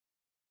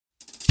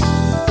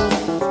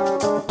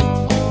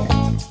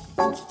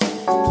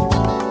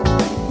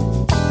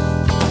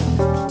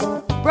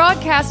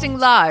Broadcasting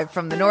live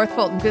from the North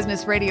Fulton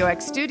Business Radio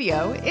X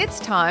studio, it's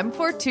time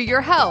for To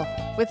Your Health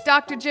with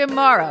Dr. Jim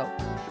Morrow.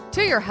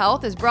 To Your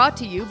Health is brought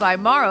to you by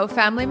Morrow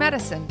Family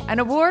Medicine, an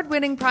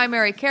award-winning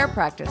primary care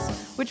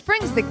practice, which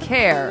brings the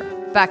care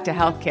back to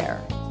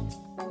healthcare.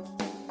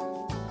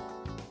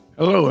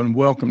 Hello and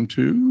welcome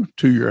to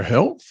Your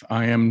Health.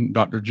 I am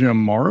Dr. Jim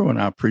Morrow,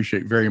 and I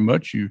appreciate very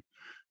much you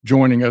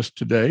joining us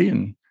today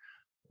and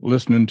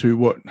listening to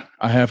what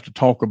I have to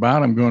talk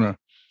about. I'm going to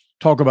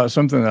talk about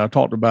something that I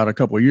talked about a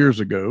couple of years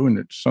ago, and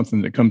it's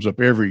something that comes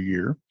up every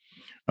year.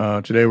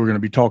 Today, we're going to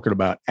be talking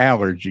about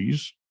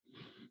allergies.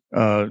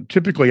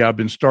 Typically, I've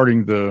been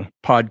starting the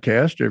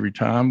podcast every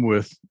time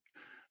with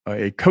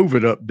a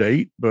COVID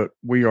update, but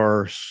we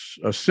are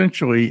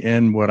essentially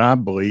in what I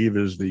believe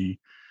is the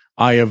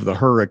eye of the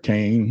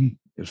hurricane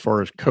as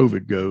far as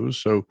COVID goes.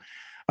 So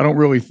I don't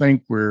really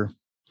think we're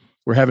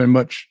having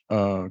much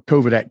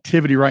COVID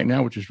activity right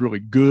now, which is really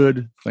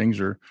good.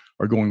 Things are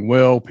going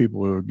well.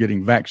 People are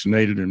getting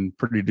vaccinated in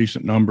pretty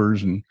decent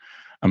numbers, and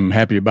I'm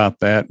happy about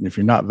that. And if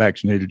you're not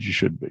vaccinated, you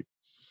should be.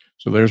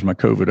 So there's my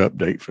COVID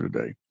update for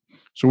today.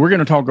 So we're going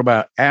to talk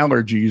about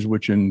allergies,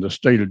 which in the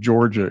state of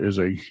Georgia is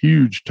a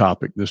huge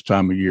topic this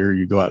time of year.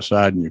 You go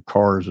outside and your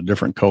car is a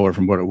different color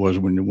from what it was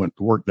when you went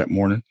to work that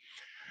morning.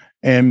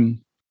 And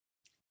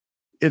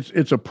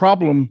it's a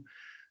problem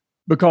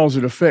because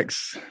it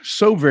affects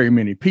so very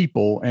many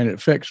people, and it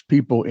affects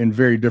people in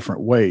very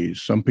different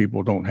ways. Some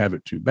people don't have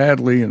it too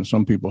badly, and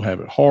some people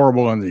have it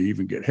horrible, and they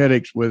even get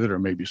headaches with it, or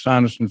maybe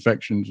sinus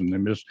infections, and they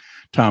miss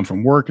time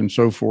from work and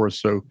so forth.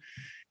 So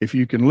if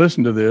you can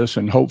listen to this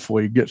and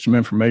hopefully get some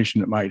information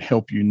that might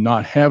help you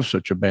not have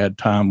such a bad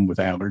time with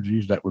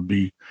allergies,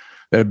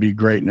 that'd be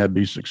great, and that'd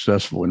be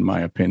successful in my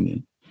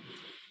opinion.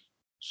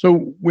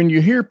 So when you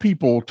hear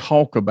people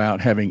talk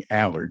about having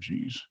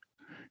allergies,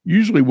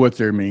 usually what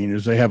they mean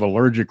is they have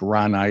allergic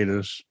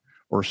rhinitis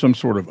or some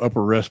sort of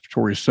upper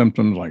respiratory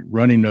symptoms like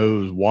runny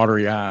nose,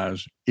 watery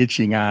eyes,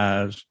 itchy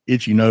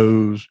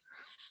nose,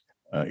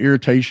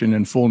 irritation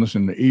and fullness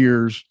in the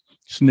ears,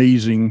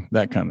 sneezing,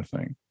 that kind of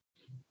thing.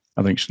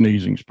 I think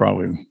sneezing is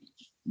probably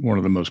one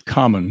of the most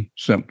common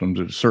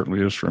symptoms. It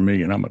certainly is for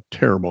me, and I'm a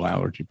terrible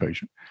allergy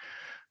patient.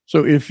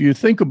 So if you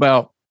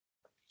want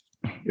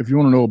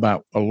to know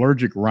about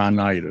allergic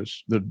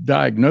rhinitis, the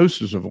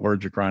diagnosis of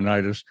allergic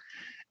rhinitis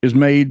is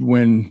made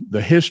when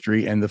the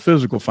history and the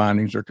physical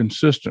findings are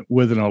consistent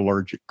with an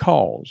allergic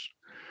cause.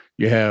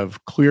 You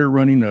have clear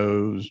runny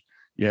nose,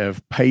 you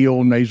have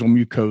pale nasal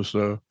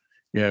mucosa,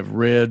 you have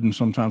red and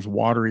sometimes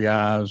watery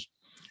eyes,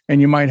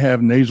 and you might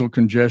have nasal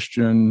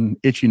congestion,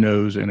 itchy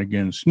nose, and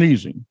again,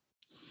 sneezing.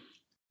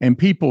 And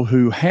people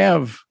who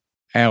have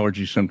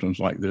allergy symptoms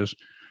like this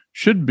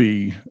should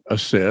be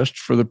assessed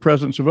for the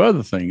presence of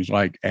other things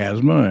like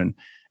asthma and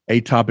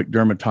atopic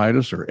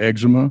dermatitis or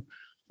eczema,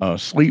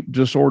 sleep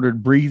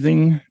disordered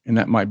breathing, and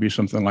that might be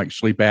something like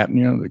sleep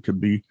apnea that could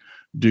be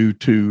due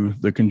to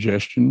the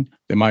congestion.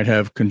 They might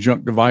have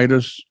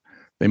conjunctivitis.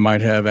 They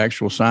might have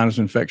actual sinus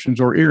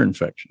infections or ear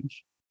infections.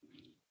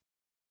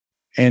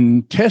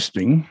 And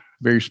testing,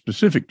 very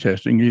specific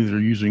testing, either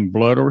using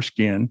blood or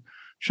skin,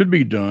 should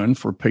be done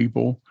for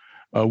people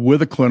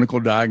with a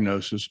clinical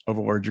diagnosis of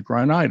allergic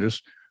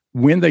rhinitis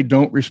when they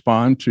don't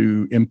respond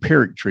to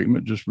empiric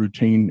treatment, just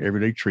routine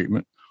everyday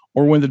treatment,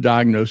 or when the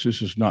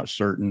diagnosis is not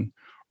certain,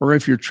 or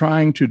if you're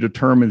trying to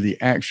determine the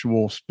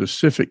actual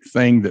specific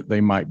thing that they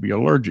might be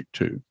allergic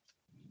to.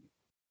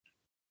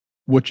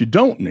 What you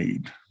don't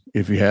need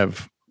if you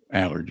have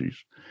allergies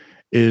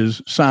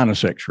is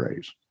sinus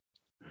x-rays.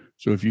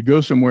 So if you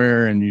go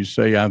somewhere and you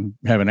say, I'm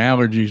having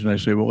allergies, and they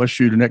say, well, let's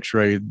shoot an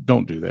x-ray,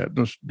 don't do that.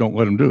 Just don't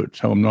let them do it.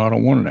 Tell them, no, I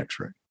don't want an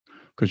x-ray,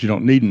 because you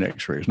don't need an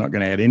x-ray. It's not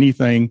going to add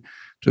anything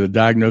to the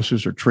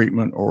diagnosis or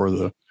treatment or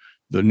the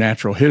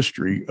natural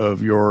history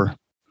of your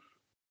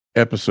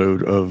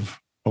episode of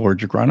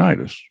allergic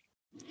rhinitis.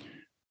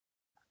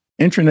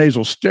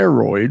 Intranasal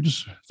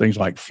steroids, things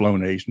like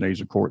Flonase,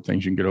 Nasacort,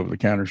 things you can get over the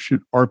counter,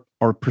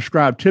 are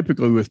prescribed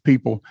typically with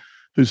people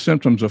whose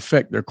symptoms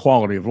affect their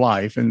quality of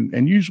life.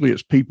 And usually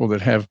it's people that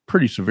have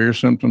pretty severe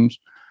symptoms.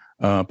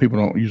 People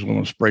don't usually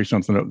want to spray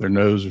something up their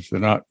nose if they're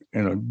not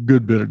in a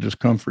good bit of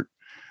discomfort.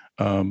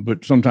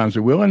 But sometimes they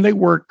will, and they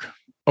work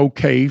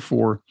okay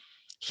for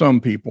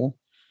some people.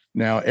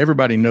 Now,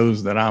 everybody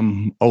knows that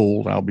I'm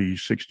old. I'll be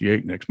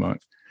 68 next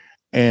month.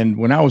 And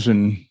when I was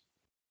in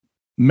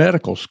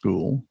medical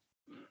school,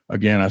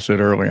 again, I said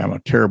earlier, I'm a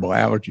terrible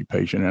allergy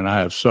patient, and I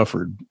have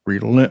suffered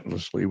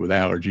relentlessly with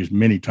allergies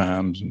many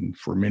times and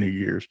for many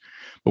years.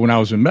 But when I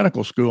was in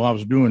medical school, I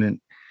was doing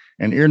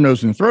an ear,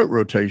 nose, and throat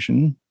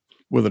rotation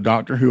with a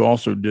doctor who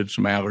also did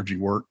some allergy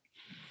work.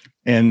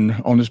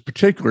 And on this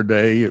particular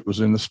day, it was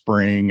in the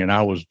spring, and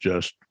I was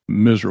just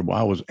miserable.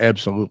 I was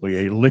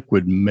absolutely a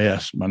liquid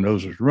mess. My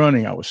nose was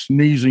running. I was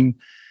sneezing.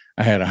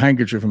 I had a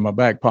handkerchief in my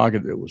back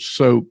pocket that was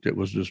soaked. It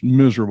was just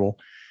miserable.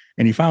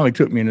 And he finally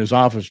took me in his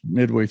office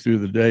midway through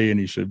the day, and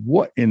he said,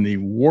 "What in the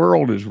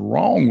world is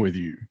wrong with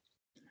you?"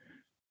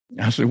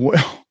 I said,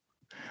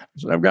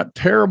 I've got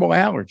terrible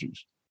allergies.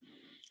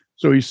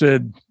 So he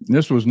said, and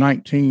this was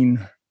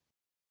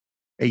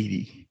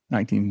 1980.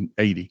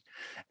 1980.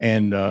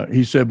 And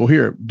he said, well,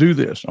 here, do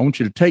this. I want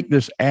you to take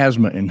this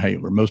asthma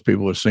inhaler. Most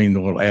people have seen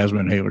the little asthma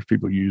inhalers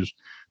people use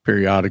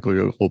periodically,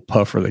 a little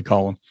puffer, they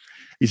call them.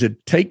 He said,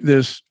 take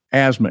this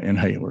asthma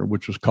inhaler,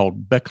 which was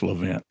called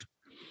Beclovent.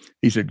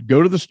 He said,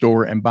 go to the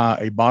store and buy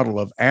a bottle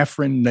of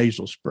Afrin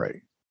nasal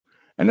spray.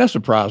 And that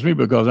surprised me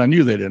because I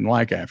knew they didn't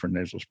like Afrin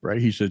nasal spray.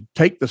 He said,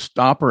 take the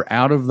stopper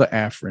out of the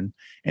Afrin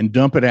and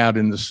dump it out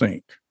in the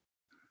sink.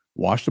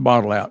 Wash the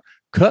bottle out,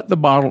 cut the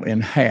bottle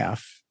in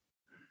half,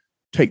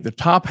 take the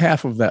top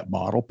half of that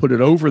bottle, put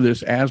it over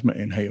this asthma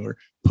inhaler,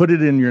 put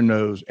it in your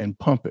nose and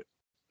pump it.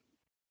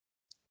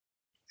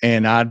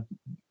 And I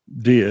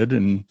did,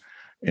 and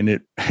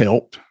it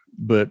helped.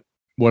 But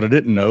what I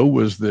didn't know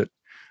was that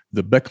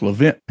the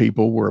Beclovent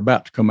people were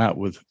about to come out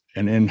with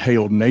an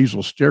inhaled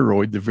nasal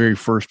steroid, the very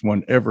first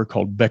one ever,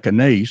 called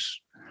Becanase.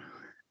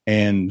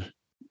 And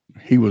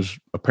he was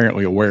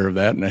apparently aware of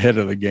that and ahead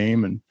of the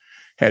game and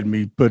had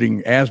me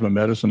putting asthma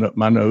medicine up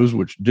my nose,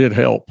 which did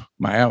help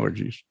my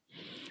allergies.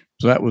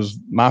 So that was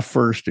my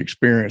first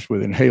experience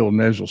with inhaled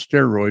nasal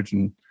steroids.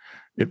 And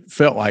it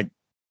felt like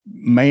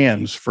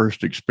man's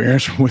first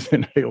experience with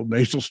inhaled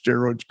nasal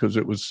steroids because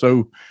it was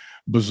so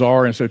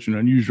bizarre and such an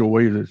unusual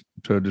way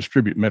to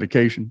distribute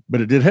medication,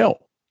 but it did help.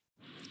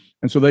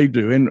 And so they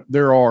do. And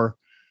there are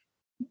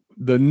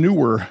the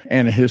newer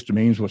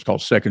antihistamines, what's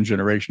called second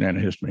generation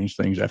antihistamines,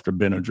 things after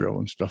Benadryl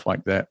and stuff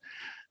like that,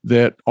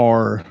 that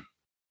are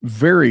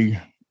very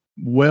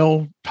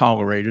well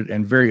tolerated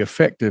and very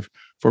effective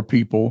for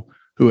people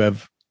who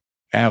have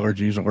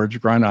allergies,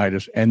 allergic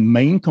rhinitis, and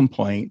main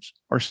complaints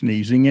are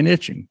sneezing and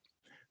itching.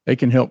 They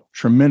can help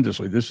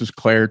tremendously. This is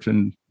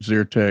Claritin,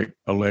 Zyrtec,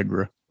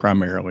 Allegra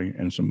primarily,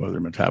 and some other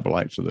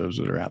metabolites of those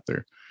that are out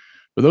there.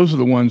 But those are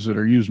the ones that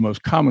are used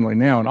most commonly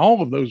now. And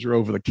all of those are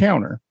over the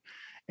counter.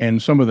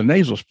 And some of the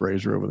nasal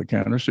sprays are over the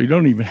counter. So you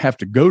don't even have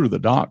to go to the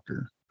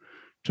doctor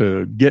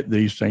to get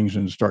these things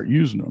and start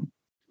using them.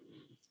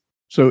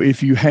 So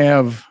if you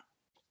have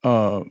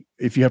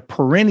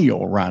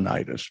perennial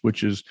rhinitis,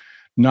 which is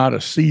not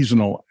a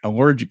seasonal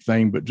allergic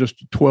thing, but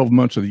just 12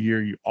 months of the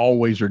year, you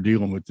always are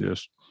dealing with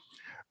this.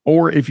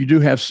 Or if you do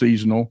have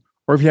seasonal,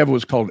 or if you have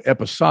what's called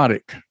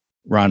episodic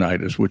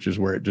rhinitis, which is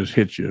where it just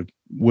hits you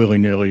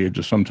willy-nilly, it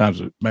just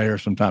sometimes it's there,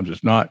 sometimes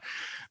it's not,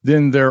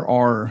 then there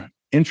are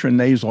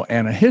intranasal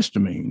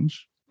antihistamines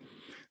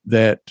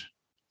that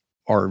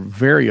are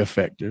very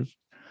effective.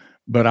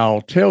 But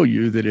I'll tell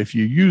you that if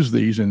you use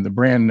these, and the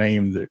brand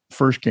name that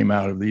first came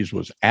out of these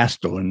was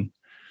Astelin,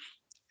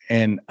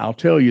 and I'll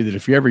tell you that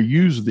if you ever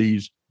use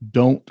these,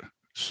 don't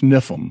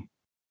sniff them.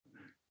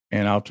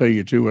 And I'll tell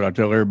you too, what I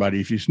tell everybody,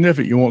 if you sniff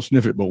it, you won't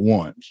sniff it but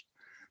once,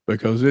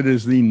 because it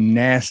is the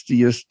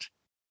nastiest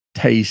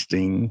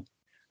tasting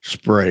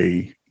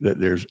spray that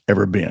there's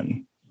ever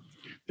been.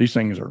 These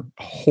things are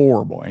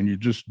horrible, and you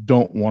just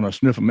don't want to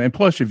sniff them. And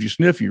plus, if you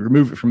sniff, you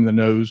remove it from the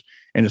nose,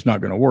 and it's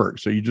not going to work.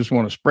 So you just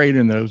want to spray it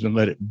in the nose and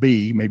let it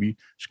be, maybe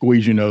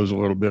squeeze your nose a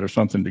little bit or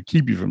something to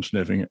keep you from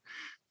sniffing it.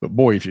 But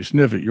boy, if you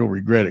sniff it, you'll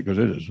regret it because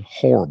it is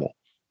horrible.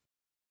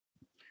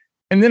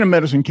 And then a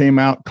medicine came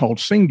out called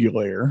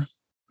Singulair.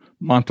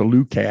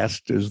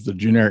 Montelukast is the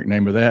generic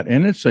name of that.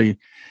 And it's a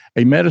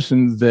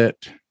medicine that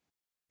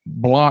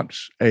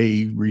blocks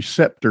a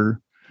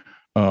receptor,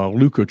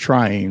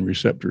 leukotriene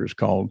receptor is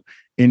called,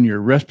 in your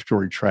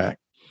respiratory tract.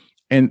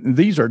 And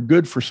these are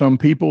good for some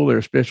people. They're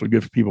especially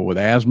good for people with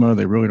asthma.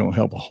 They really don't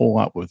help a whole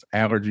lot with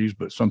allergies,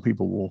 but some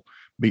people will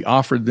be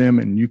offered them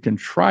and you can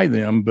try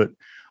them. But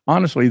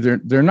honestly,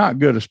 they're not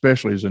good,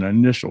 especially as an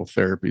initial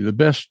therapy. The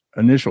best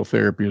initial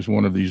therapy is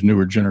one of these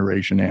newer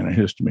generation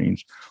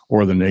antihistamines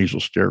or the nasal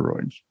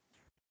steroids.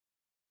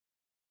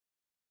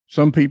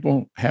 Some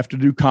people have to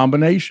do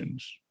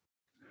combinations.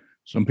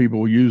 Some people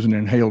will use an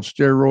inhaled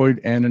steroid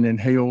and an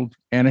inhaled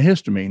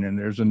antihistamine, and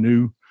there's a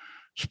new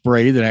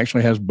spray that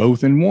actually has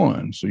both in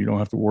one, so you don't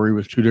have to worry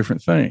with two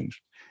different things.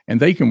 And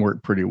they can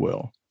work pretty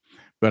well.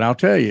 But I'll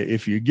tell you,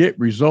 if you get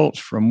results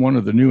from one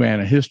of the new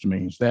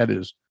antihistamines, that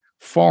is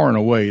far and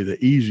away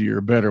the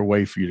easier, better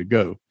way for you to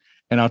go.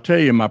 And I'll tell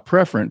you, my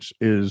preference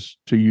is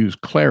to use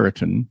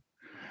Claritin.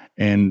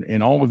 And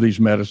in all of these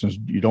medicines,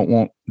 you don't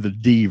want the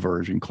D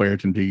version,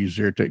 Claritin D,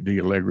 Zyrtec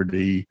D, Allegra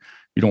D.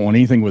 You don't want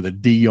anything with a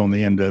D on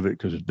the end of it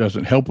because it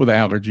doesn't help with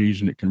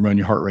allergies and it can run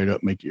your heart rate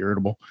up, make you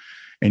irritable.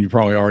 And you're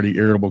probably already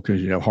irritable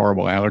because you have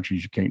horrible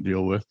allergies you can't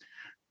deal with.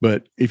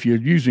 But if you're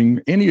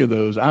using any of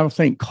those, I don't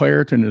think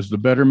Claritin is the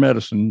better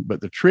medicine.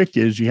 But the trick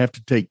is you have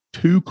to take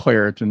 2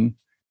 Claritin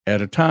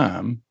at a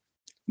time,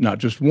 not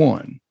just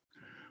one.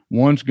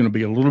 One's going to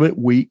be a little bit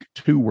weak.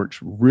 2 works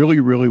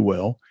really, really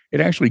well. It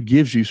actually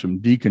gives you some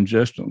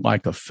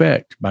decongestant-like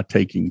effect by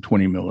taking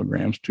 20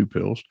 milligrams, 2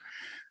 pills.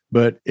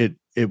 But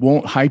it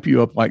won't hype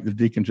you up like the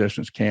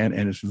decongestants can,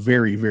 and it's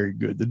very, very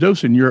good. The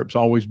dose in Europe's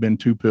always been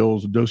 2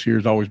 pills. The dose here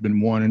has always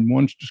been 1, and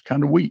 1's just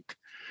kind of weak.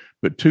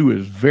 But 2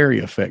 is very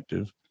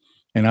effective,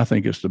 and I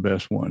think it's the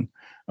best one.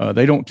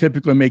 They don't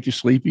typically make you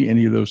sleepy,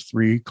 any of those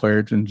 3,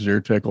 Claritin,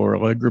 Zyrtec, or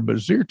Allegra, but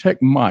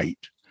Zyrtec might.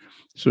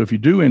 So if you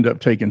do end up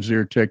taking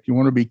Zyrtec, you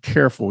want to be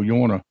careful. You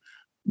want to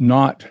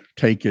not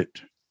take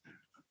it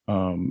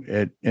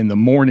in the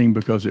morning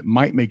because it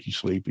might make you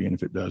sleepy. And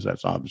if it does,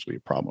 that's obviously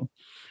a problem.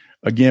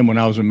 Again, when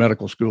I was in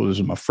medical school, this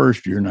is my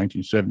first year,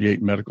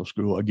 1978 medical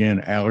school.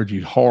 Again,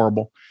 allergies,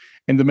 horrible.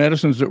 And the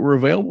medicines that were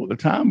available at the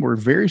time were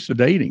very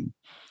sedating.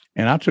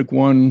 And I took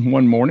one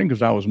morning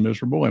because I was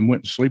miserable and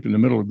went to sleep in the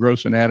middle of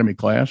gross anatomy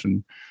class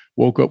and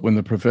woke up when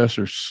the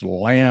professor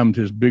slammed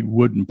his big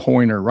wooden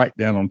pointer right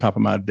down on top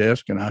of my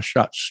desk. And I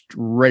shot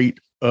straight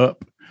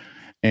up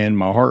and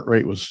my heart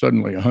rate was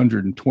suddenly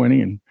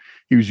 120. And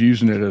he was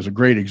using it as a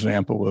great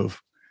example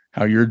of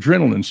how your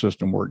adrenaline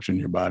system works in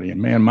your body.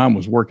 And man, mine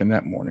was working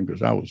that morning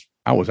because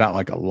I was out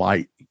like a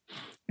light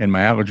and my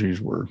allergies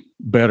were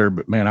better,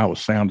 but man, I was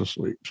sound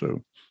asleep.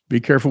 So be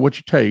careful what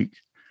you take,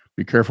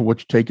 be careful what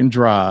you take and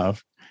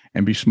drive,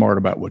 and be smart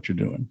about what you're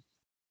doing.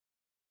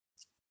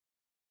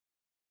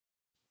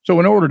 So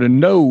in order to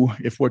know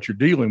if what you're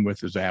dealing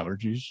with is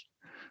allergies,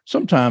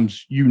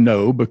 sometimes you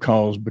know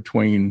because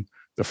between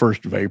the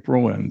 1st of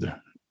April and the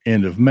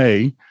end of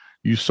May,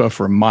 you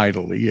suffer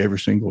mightily every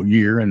single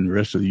year, and the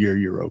rest of the year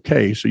you're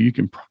okay. So you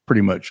can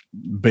pretty much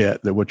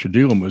bet that what you're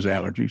dealing with is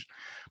allergies.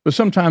 But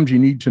sometimes you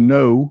need to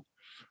know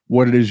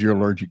what it is you're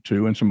allergic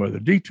to and some other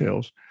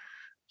details.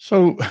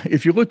 So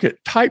if you look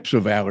at types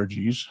of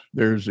allergies,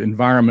 there's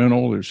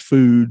environmental, there's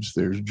foods,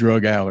 there's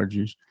drug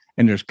allergies,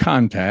 and there's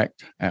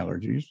contact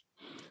allergies.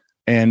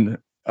 And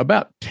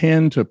about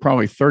 10 to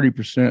probably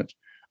 30%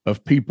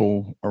 of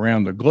people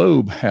around the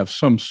globe have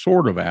some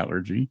sort of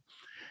allergy.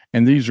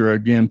 And these are,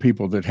 again,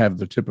 people that have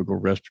the typical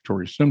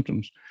respiratory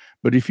symptoms.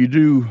 But if you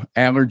do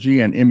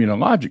allergy and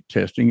immunologic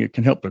testing, it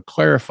can help to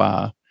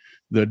clarify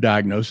the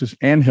diagnosis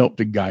and help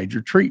to guide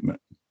your treatment.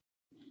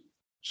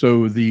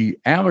 So the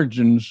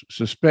allergens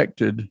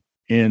suspected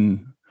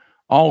in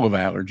all of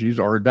allergies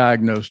are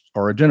diagnosed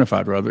or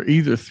identified rather,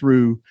 either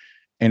through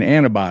an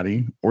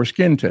antibody or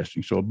skin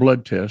testing. So a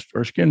blood test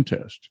or skin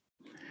test.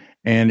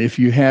 And if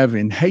you have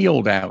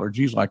inhaled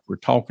allergies, like we're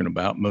talking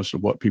about, most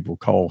of what people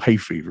call hay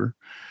fever,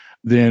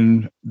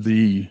 then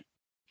the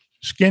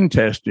skin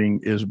testing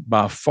is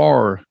by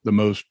far the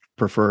most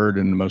preferred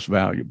and the most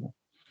valuable.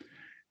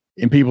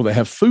 In people that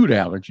have food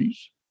allergies,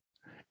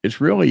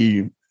 it's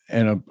really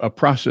a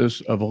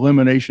process of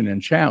elimination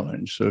and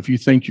challenge. So if you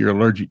think you're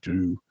allergic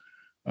to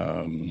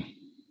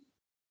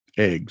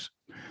eggs,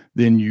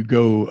 then you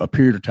go a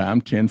period of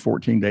time, 10,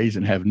 14 days,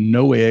 and have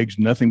no eggs,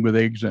 nothing with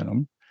eggs in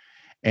them.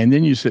 And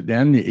then you sit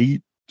down and you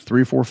eat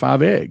 3, 4,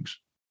 5 eggs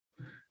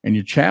and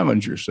you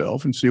challenge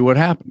yourself and see what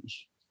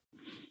happens.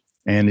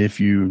 And if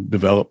you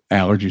develop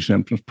allergy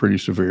symptoms pretty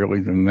severely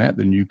than that,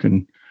 then you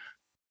can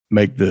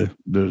make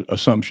the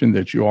assumption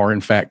that you are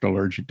in fact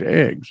allergic to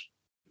eggs.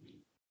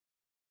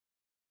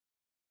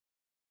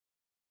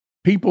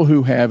 People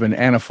who have an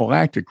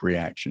anaphylactic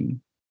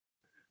reaction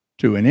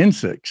to an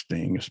insect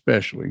sting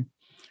especially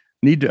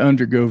need to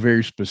undergo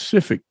very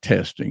specific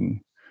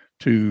testing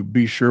to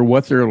be sure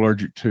what they're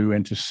allergic to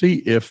and to see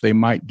if they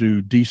might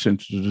do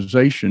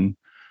desensitization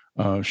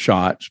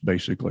shots,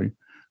 basically,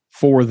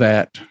 for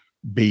that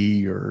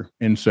bee or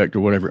insect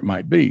or whatever it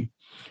might be,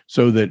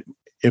 so that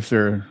if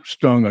they're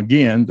stung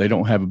again, they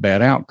don't have a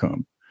bad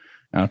outcome.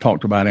 And I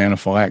talked about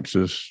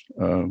anaphylaxis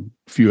a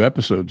few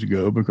episodes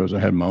ago because I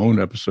had my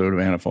own episode of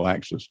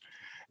anaphylaxis.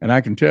 And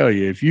I can tell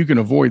you, if you can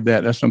avoid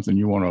that, that's something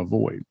you want to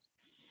avoid.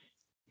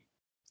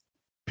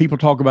 People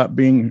talk about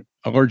being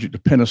allergic to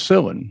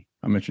penicillin.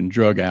 I mentioned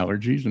drug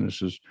allergies, and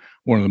this is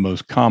one of the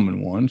most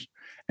common ones.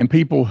 And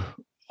people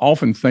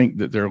often think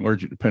that they're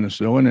allergic to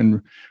penicillin,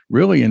 and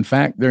really, in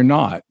fact, they're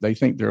not. They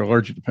think they're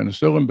allergic to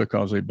penicillin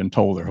because they've been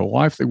told their whole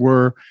life they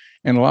were.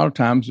 And a lot of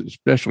times,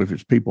 especially if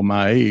it's people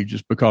my age,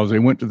 it's because they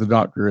went to the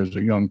doctor as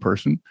a young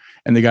person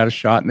and they got a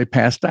shot and they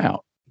passed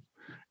out.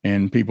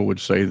 And people would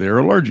say they're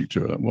allergic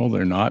to it. Well,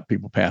 they're not.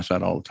 People pass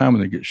out all the time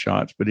when they get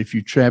shots. But if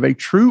you have a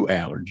true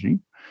allergy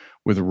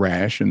with a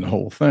rash and the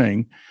whole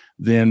thing,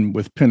 then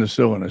with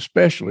penicillin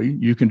especially,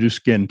 you can do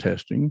skin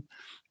testing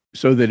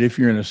so that if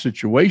you're in a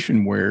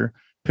situation where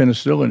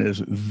penicillin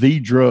is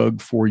the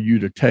drug for you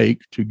to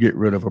take to get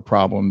rid of a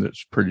problem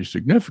that's pretty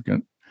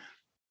significant,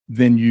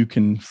 then you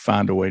can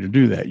find a way to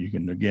do that. You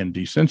can, again,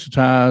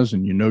 desensitize,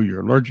 and you know you're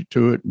allergic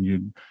to it,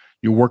 and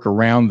you work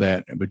around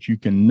that, but you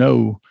can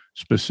know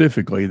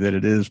specifically that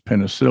it is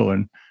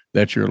penicillin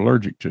that you're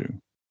allergic to.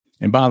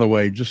 And by the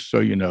way, just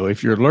so you know,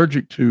 if you're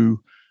allergic to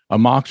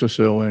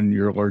amoxicillin,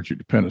 you're allergic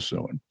to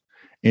penicillin.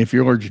 And if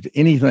you're allergic to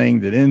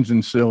anything that ends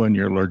in cillin,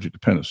 you're allergic to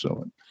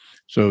penicillin.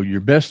 So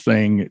your best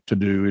thing to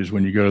do is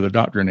when you go to the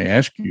doctor and they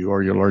ask you,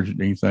 are you allergic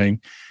to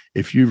anything?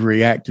 If you've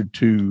reacted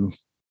to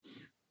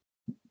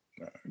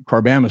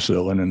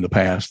carbamazepine in the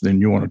past, then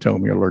you want to tell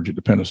them you're allergic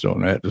to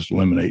penicillin. That just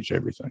eliminates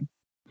everything.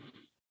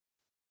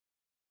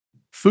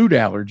 Food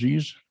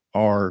allergies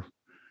are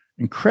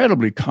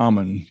incredibly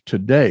common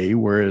today,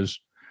 whereas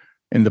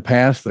in the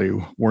past they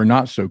were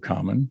not so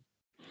common.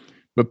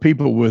 But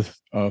people with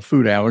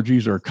food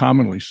allergies are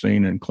commonly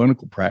seen in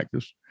clinical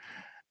practice.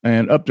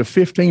 And up to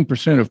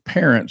 15% of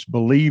parents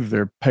believe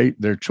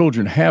their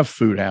children have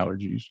food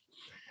allergies.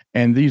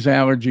 And these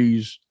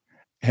allergies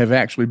have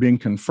actually been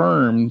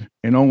confirmed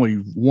in only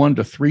 1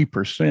 to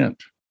 3%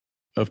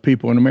 of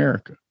people in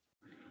America.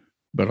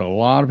 But a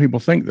lot of people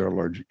think they're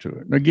allergic to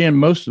it. And again,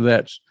 most of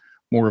that's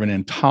more of an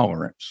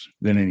intolerance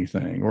than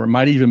anything, or it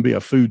might even be a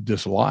food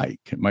dislike.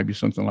 It might be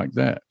something like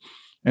that.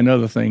 And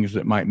other things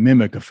that might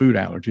mimic a food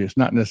allergy. It's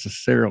not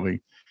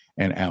necessarily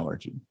an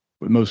allergy.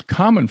 But most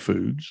common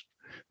foods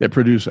that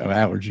produce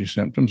allergy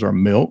symptoms are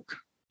milk,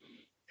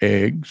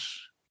 eggs,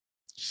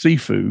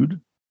 seafood,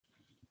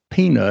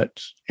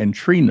 peanuts, and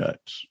tree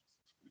nuts.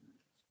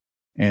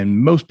 And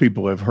most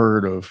people have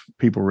heard of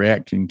people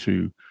reacting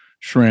to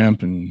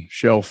shrimp and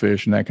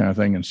shellfish and that kind of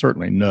thing, and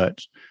certainly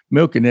nuts.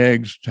 Milk and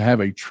eggs, to have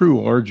a true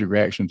allergic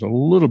reaction, is a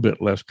little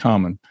bit less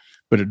common,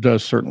 but it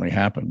does certainly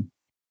happen.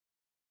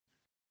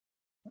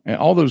 And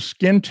all those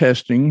skin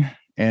testing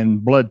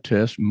and blood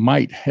tests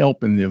might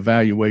help in the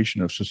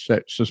evaluation of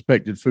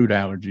suspected food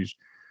allergies.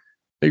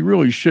 They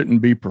really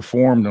shouldn't be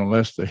performed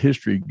unless the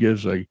history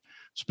gives a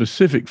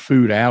specific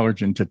food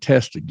allergen to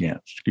test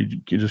against. You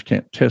just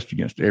can't test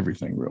against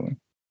everything, really.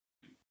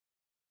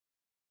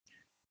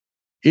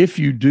 If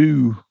you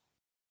do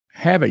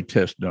have a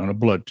test done, a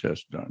blood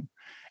test done,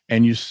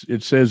 and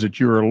it says that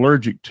you're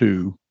allergic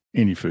to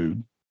any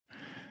food,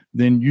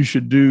 then you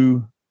should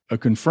do a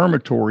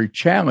confirmatory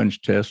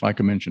challenge test, like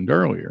I mentioned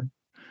earlier,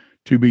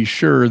 to be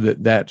sure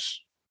that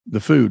that's the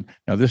food.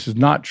 Now, this is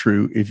not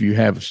true if you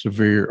have a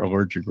severe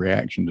allergic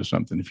reaction to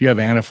something. If you have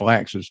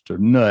anaphylaxis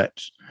to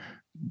nuts,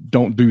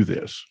 don't do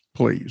this,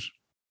 please.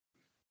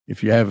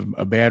 If you have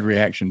a bad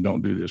reaction,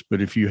 don't do this.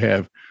 But if you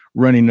have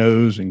runny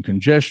nose and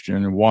congestion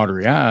and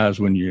watery eyes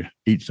when you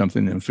eat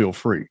something, then feel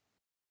free.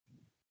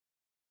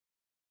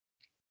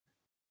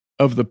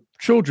 Of the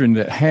children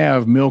that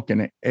have milk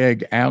and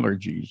egg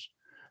allergies,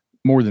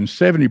 more than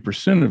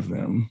 70% of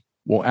them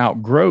will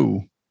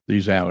outgrow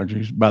these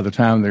allergies by the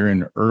time they're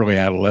in early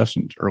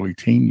adolescence, early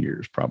teen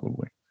years,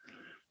 probably.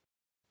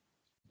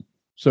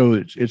 So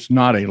it's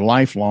not a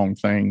lifelong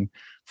thing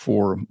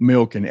for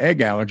milk and egg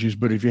allergies,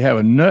 but if you have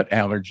a nut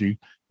allergy,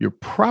 you're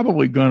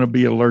probably going to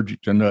be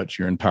allergic to nuts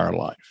your entire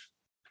life.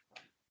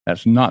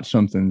 That's not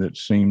something that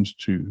seems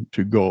to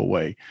go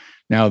away.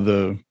 Now,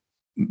 the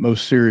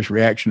most serious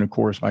reaction, of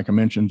course, like I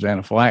mentioned, is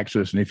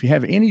anaphylaxis. And if you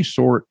have any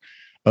sort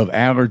of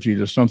allergy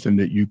to something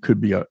that you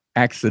could be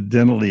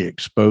accidentally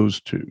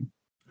exposed to,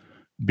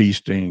 bee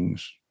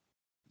stings,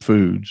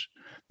 foods,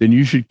 then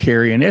you should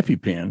carry an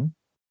EpiPen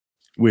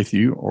with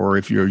you. Or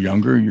if you're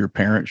younger, your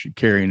parents should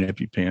carry an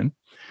EpiPen.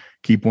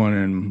 Keep one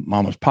in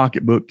mama's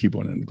pocketbook, keep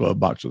one in the glove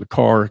box of the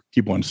car,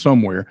 keep one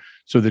somewhere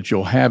so that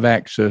you'll have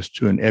access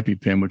to an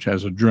EpiPen, which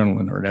has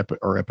adrenaline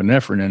or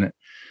epinephrine in it,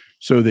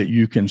 so that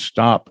you can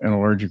stop an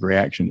allergic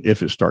reaction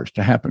if it starts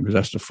to happen, because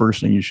that's the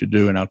first thing you should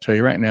do. And I'll tell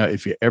you right now,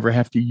 if you ever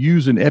have to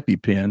use an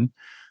EpiPen,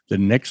 the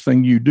next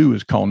thing you do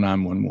is call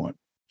 911.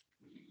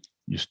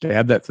 You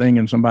stab that thing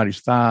in somebody's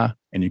thigh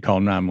and you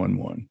call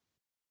 911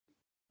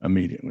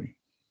 immediately.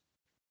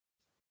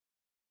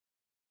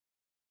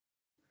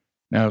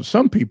 Now,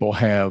 some people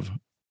have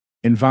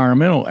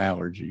environmental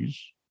allergies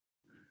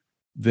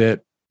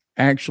that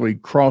actually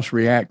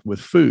cross-react with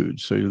food.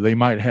 So they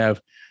might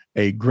have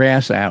a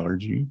grass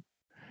allergy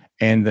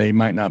and they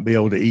might not be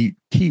able to eat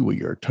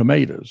kiwi or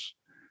tomatoes.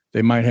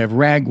 They might have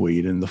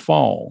ragweed in the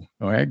fall,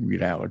 or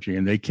ragweed allergy,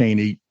 and they can't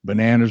eat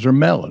bananas or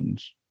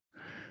melons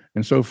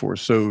and so forth.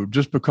 So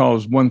just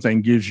because one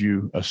thing gives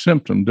you a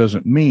symptom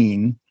doesn't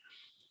mean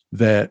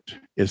that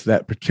it's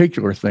that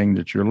particular thing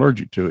that you're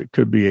allergic to. It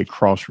could be a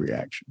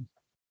cross-reaction.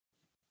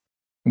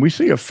 We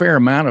see a fair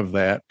amount of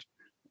that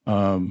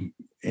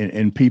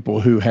in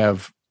people who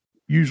have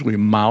usually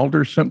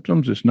milder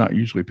symptoms. It's not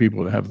usually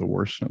people that have the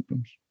worst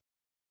symptoms.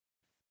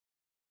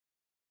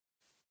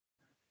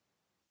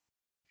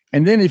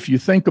 And then if you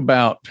think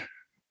about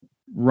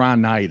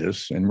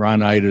rhinitis, and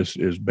rhinitis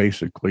is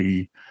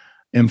basically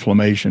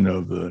inflammation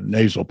of the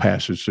nasal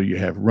passage. So you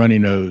have runny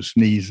nose,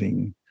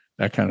 sneezing,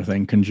 that kind of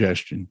thing,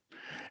 congestion.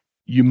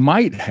 You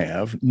might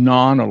have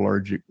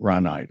non-allergic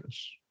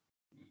rhinitis.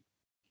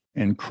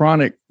 And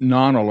chronic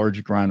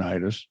non-allergic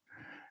rhinitis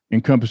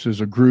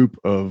encompasses a group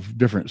of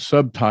different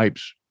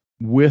subtypes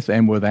with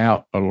and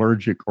without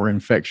allergic or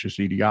infectious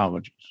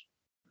etiologies.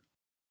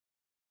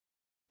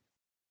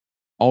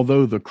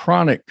 Although the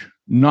chronic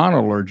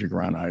non-allergic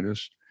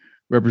rhinitis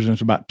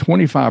represents about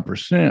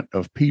 25%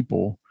 of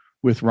people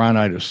with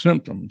rhinitis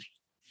symptoms,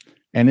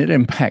 and it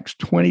impacts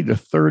 20 to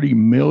 30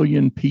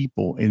 million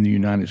people in the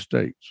United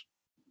States.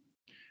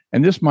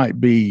 And this might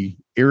be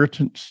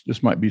irritants.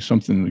 This might be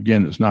something,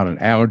 again, that's not an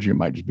allergy. It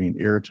might just be an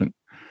irritant.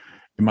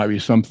 It might be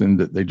something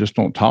that they just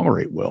don't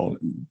tolerate well,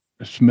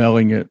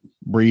 smelling it,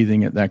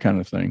 breathing it, that kind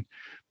of thing,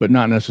 but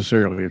not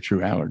necessarily a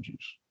true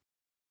allergies.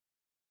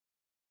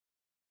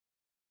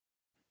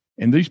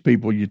 And these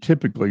people, you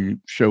typically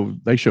show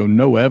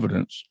no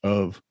evidence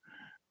of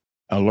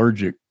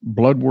allergic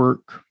blood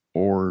work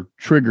or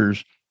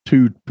triggers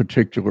to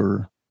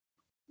particular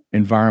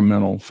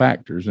environmental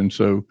factors. And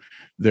so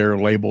they're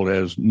labeled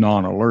as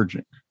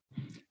non-allergic.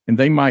 And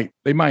they might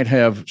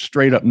have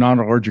straight up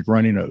non-allergic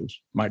runny nose,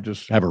 might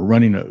just have a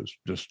runny nose,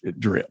 just it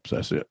drips,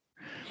 that's it.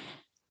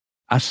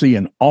 I see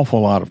an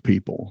awful lot of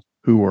people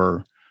who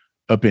are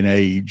up in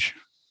age,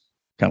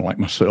 kind of like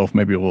myself,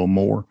 maybe a little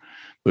more,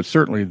 but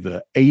certainly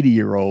the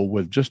 80-year-old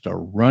with just a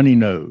runny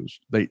nose,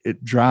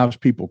 it drives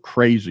people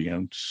crazy.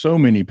 And so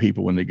many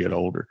people when they get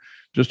older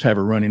just have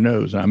a runny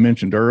nose. And I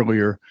mentioned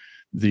earlier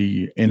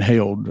the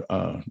inhaled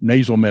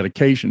nasal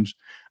medications.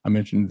 I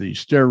mentioned the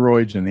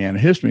steroids and the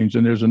antihistamines,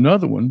 and there's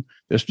another one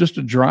that's just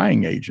a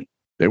drying agent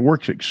that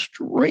works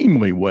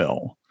extremely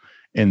well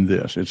in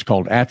this. It's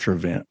called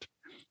Atrovent,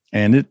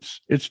 and it's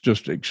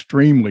just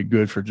extremely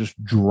good for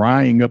just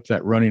drying up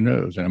that runny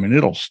nose. And I mean,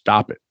 it'll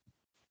stop it.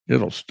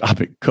 It'll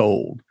stop it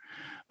cold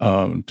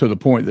to the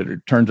point that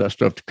it turns that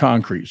stuff to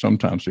concrete.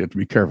 Sometimes you have to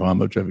be careful how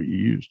much of it you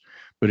use,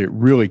 but it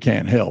really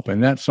can help.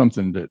 And that's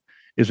something that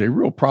is a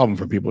real problem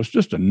for people. It's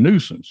just a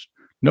nuisance.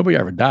 Nobody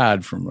ever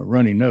died from a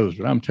runny nose,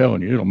 but I'm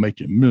telling you, it'll make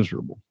you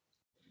miserable.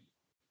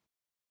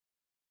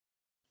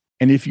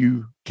 And if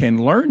you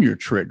can learn your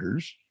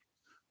triggers,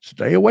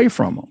 stay away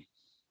from them.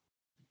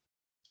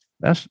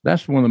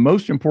 That's one of the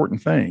most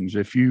important things.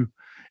 If you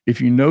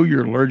know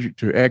you're allergic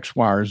to X,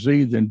 Y, or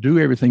Z, then do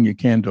everything you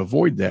can to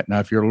avoid that. Now,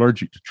 if you're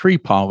allergic to tree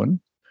pollen,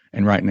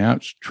 and right now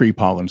it's tree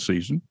pollen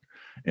season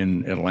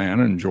in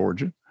Atlanta and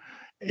Georgia,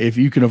 if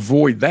you can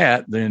avoid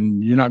that,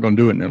 then you're not going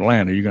to do it in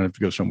Atlanta. You're going to have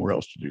to go somewhere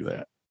else to do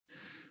that.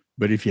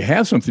 But if you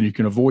have something you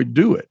can avoid,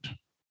 do it.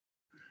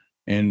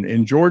 And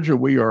in Georgia,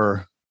 we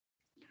are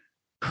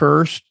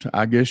cursed,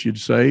 I guess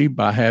you'd say,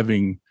 by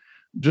having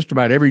just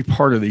about every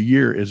part of the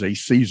year is a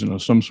season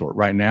of some sort.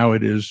 Right now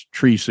it is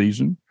tree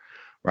season.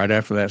 Right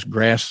after that's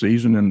grass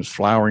season, and it's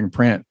flowering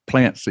plant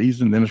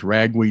season. Then it's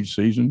ragweed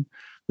season.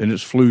 Then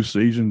it's flu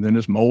season. Then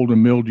it's mold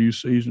and mildew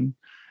season.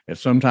 At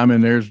some time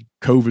in there's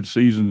COVID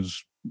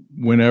seasons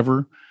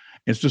whenever.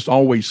 It's just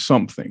always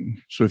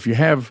something. So if you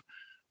have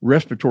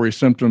respiratory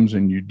symptoms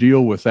and you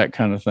deal with that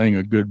kind of thing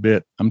a good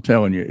bit, I'm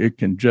telling you, it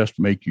can just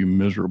make you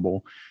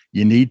miserable.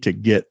 You need to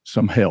get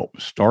some help.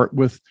 Start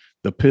with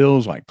the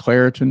pills like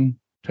Claritin.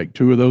 Take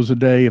 2 of those a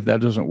day. If that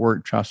doesn't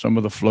work, try some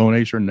of the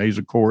Flonase or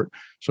Nasacort,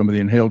 some of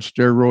the inhaled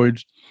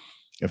steroids.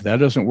 If that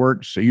doesn't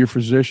work, see your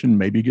physician,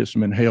 maybe get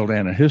some inhaled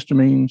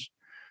antihistamines.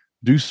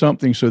 Do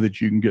something so that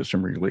you can get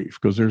some relief,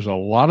 because there's a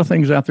lot of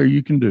things out there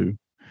you can do,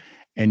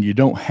 and you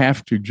don't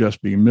have to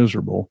just be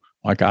miserable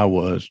like I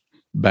was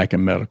back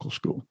in medical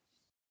school.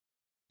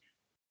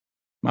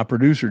 My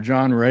producer,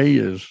 John Ray,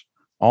 is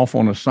off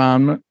on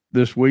assignment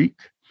this week,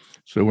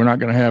 so we're not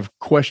going to have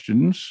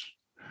questions.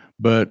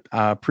 But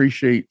I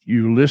appreciate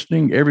you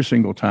listening every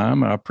single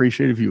time. I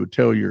appreciate if you would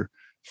tell your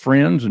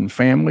friends and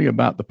family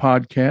about the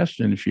podcast.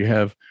 And if you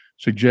have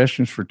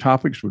suggestions for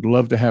topics, we'd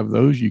love to have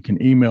those. You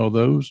can email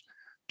those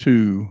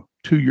to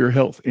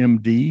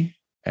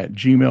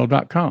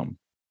yourhealthmd@gmail.com.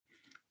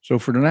 So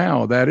for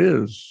now, that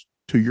is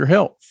To Your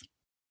Health.